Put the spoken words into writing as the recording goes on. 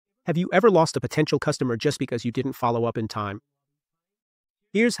Have you ever lost a potential customer just because you didn't follow up in time?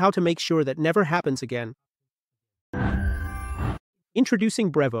 Here's how to make sure that never happens again.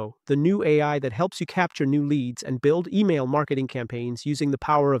 Introducing Brevo, the new AI that helps you capture new leads and build email marketing campaigns using the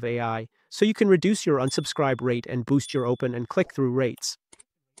power of AI, so you can reduce your unsubscribe rate and boost your open and click-through rates.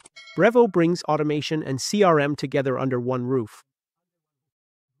 Brevo brings automation and CRM together under one roof.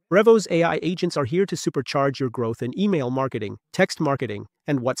 Brevo's AI agents are here to supercharge your growth in email marketing, text marketing,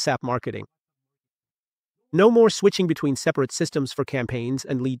 and WhatsApp marketing. No more switching between separate systems for campaigns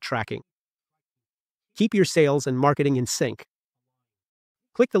and lead tracking. Keep your sales and marketing in sync.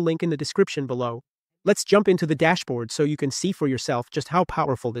 Click the link in the description below. Let's jump into the dashboard so you can see for yourself just how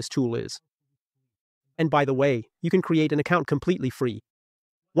powerful this tool is. And by the way, you can create an account completely free.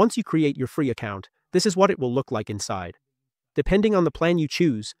 Once you create your free account, this is what it will look like inside. Depending on the plan you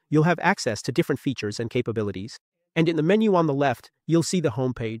choose, you'll have access to different features and capabilities. And in the menu on the left, you'll see the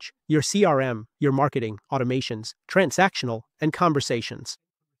homepage, your CRM, your marketing, automations, transactional, and conversations.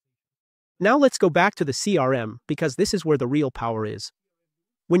 Now let's go back to the CRM because this is where the real power is.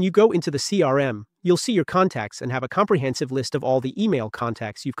 When you go into the CRM, you'll see your contacts and have a comprehensive list of all the email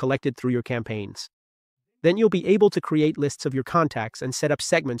contacts you've collected through your campaigns. Then you'll be able to create lists of your contacts and set up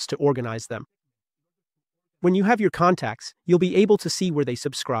segments to organize them. When you have your contacts, you'll be able to see where they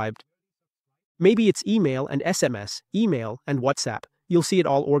subscribed. Maybe it's email and SMS, email and WhatsApp. You'll see it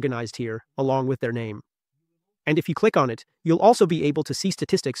all organized here, along with their name. And if you click on it, you'll also be able to see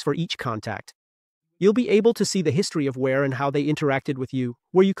statistics for each contact. You'll be able to see the history of where and how they interacted with you,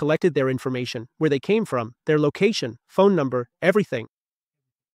 where you collected their information, where they came from, their location, phone number, everything.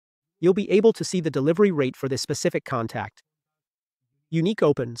 You'll be able to see the delivery rate for this specific contact. Unique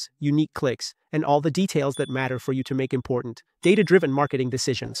opens, unique clicks, and all the details that matter for you to make important, data-driven marketing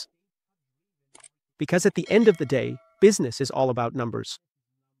decisions. Because at the end of the day, business is all about numbers.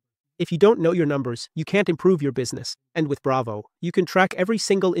 If you don't know your numbers, you can't improve your business, and with Brevo, you can track every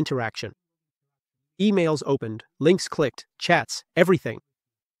single interaction. Emails opened, links clicked, chats, everything.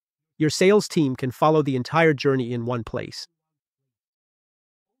 Your sales team can follow the entire journey in one place.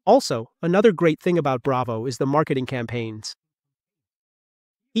 Also, another great thing about Brevo is the marketing campaigns.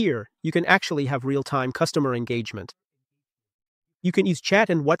 Here, you can actually have real-time customer engagement. You can use chat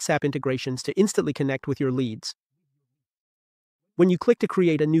and WhatsApp integrations to instantly connect with your leads. When you click to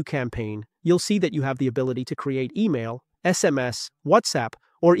create a new campaign, you'll see that you have the ability to create email, SMS, WhatsApp,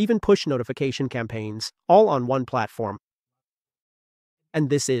 or even push notification campaigns, all on one platform. And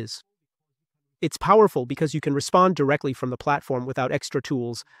it's powerful because you can respond directly from the platform without extra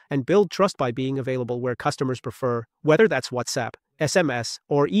tools and build trust by being available where customers prefer, whether that's WhatsApp, SMS,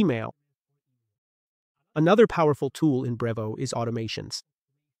 or email. Another powerful tool in Brevo is automations.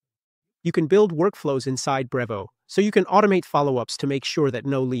 You can build workflows inside Brevo, so you can automate follow-ups to make sure that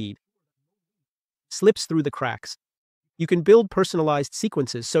no lead slips through the cracks. You can build personalized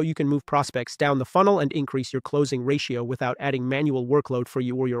sequences so you can move prospects down the funnel and increase your closing ratio without adding manual workload for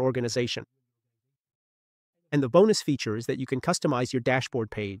you or your organization. And the bonus feature is that you can customize your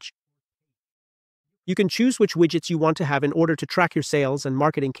dashboard page. You can choose which widgets you want to have in order to track your sales and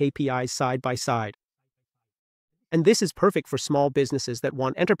marketing KPIs side by side. And this is perfect for small businesses that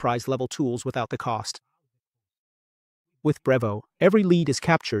want enterprise-level tools without the cost. With Brevo, every lead is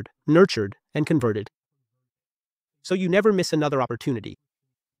captured, nurtured, and converted, so you never miss another opportunity.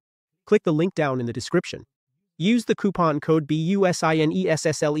 Click the link down in the description. Use the coupon code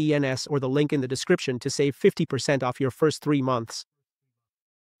BUSINESSLENS or the link in the description to save 50% off your first 3 months.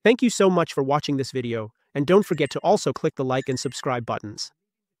 Thank you so much for watching this video, and don't forget to also click the like and subscribe buttons.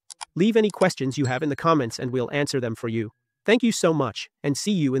 Leave any questions you have in the comments and we'll answer them for you. Thank you so much, and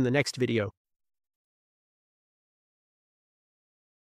see you in the next video.